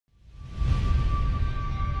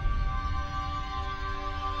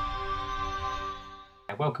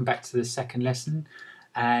Welcome back to the second lesson,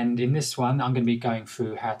 and in this one I'm going to be going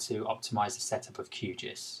through how to optimize the setup of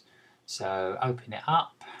QGIS. So open it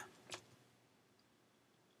up,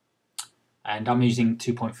 and I'm using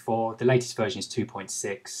 2.4. The latest version is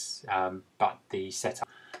 2.6, but the setup,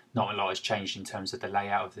 not a lot has changed in terms of the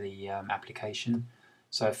layout of the application.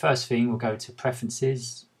 So first thing, we'll go to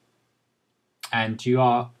preferences, and you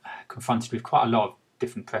are confronted with quite a lot of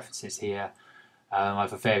different preferences here.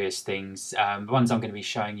 Over various things. The ones I'm going to be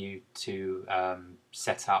showing you to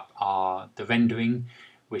set up are the rendering,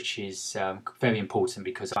 which is very important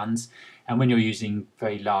because and when you're using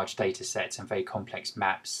very large data sets and very complex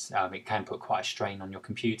maps, it can put quite a strain on your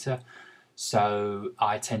computer. So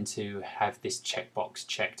I tend to have this checkbox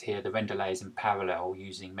checked here, the render layers in parallel,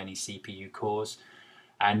 using many CPU cores.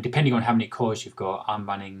 And depending on how many cores you've got, I'm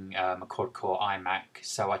running a quad-core iMac,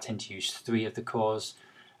 so I tend to use 3 of the cores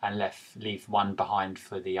and leave one behind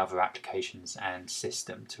for the other applications and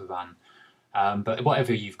system to run. But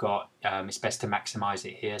whatever you've got, it's best to maximize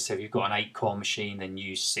it here. So if you've got an 8-core machine, then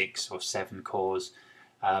use 6 or 7 cores.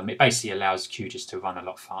 It basically allows QGIS to run a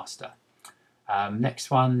lot faster. Next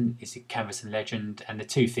one is the canvas and legend, and the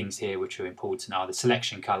two things here which are important are the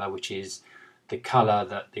selection color, which is the color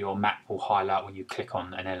that your map will highlight when you click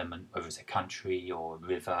on an element, whether it's a country or a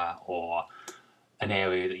river or an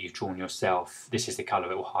area that you've drawn yourself. This is the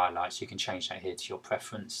colour it will highlight, so you can change that here to your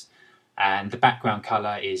preference. And the background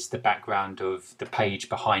colour is the background of the page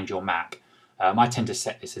behind your map. I tend to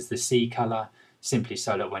set this as the C colour, simply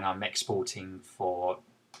so that when I'm exporting for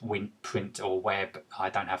print or web,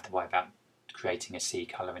 I don't have to worry about creating a C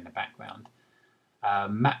colour in the background.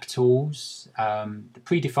 Map tools. The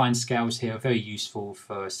predefined scales here are very useful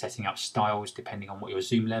for setting up styles depending on what your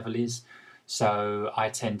zoom level is. So I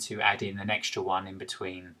tend to add in an extra one in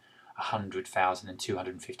between 100,000 and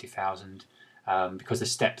 250,000 because the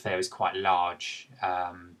step there is quite large.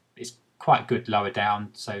 It's quite good lower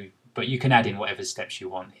down, but you can add in whatever steps you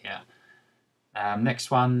want here.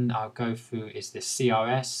 Next one I'll go through is the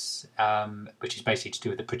CRS, which is basically to do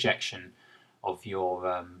with the projection of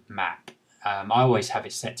your map. I always have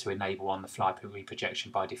it set to enable on the fly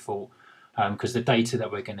reprojection by default, because the data that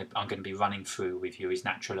I'm going to be running through with you is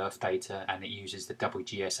natural Earth data, and it uses the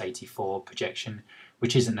QGIS 84 projection,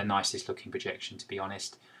 which isn't the nicest looking projection, to be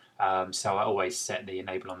honest. So I always set the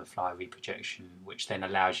enable on the fly reprojection, which then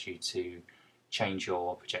allows you to change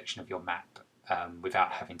your projection of your map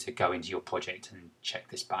without having to go into your project and check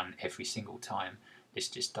this button every single time. This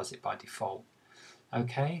just does it by default.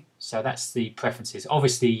 Okay, so that's the preferences.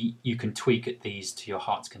 Obviously you can tweak at these to your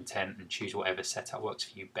heart's content and choose whatever setup works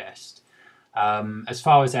for you best. As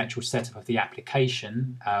far as the actual setup of the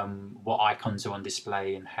application, what icons are on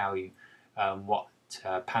display and how you, what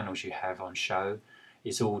panels you have on show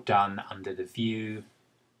is all done under the view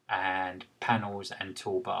and panels and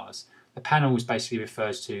toolbars. The panels basically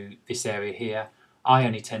refers to this area here. I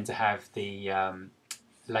only tend to have the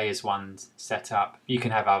layers one set up. You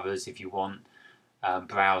can have others if you want.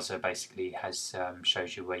 Browser basically has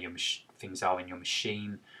shows you where your things are in your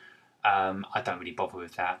machine. I don't really bother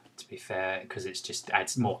with that, to be fair, because it just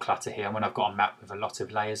adds more clutter here. And when I've got a map with a lot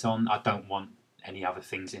of layers on, I don't want any other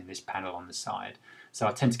things in this panel on the side. So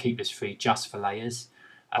I tend to keep this free just for layers.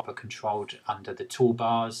 Upper controlled under the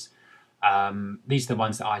toolbars. These are the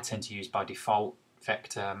ones that I tend to use by default: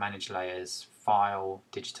 vector, manage layers, file,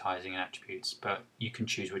 digitizing, and attributes. But you can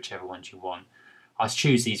choose whichever ones you want. I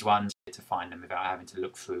choose these ones to find them without having to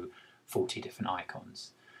look through 40 different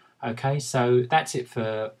icons. Okay, so that's it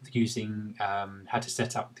for using how to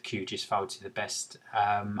set up the QGIS file to the best.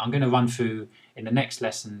 I'm going to run through in the next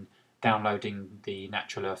lesson downloading the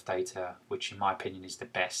natural Earth data, which in my opinion is the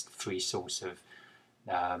best free source of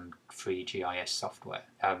free GIS software,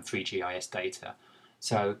 free GIS data.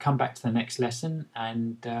 So come back to the next lesson,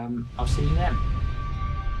 and I'll see you then.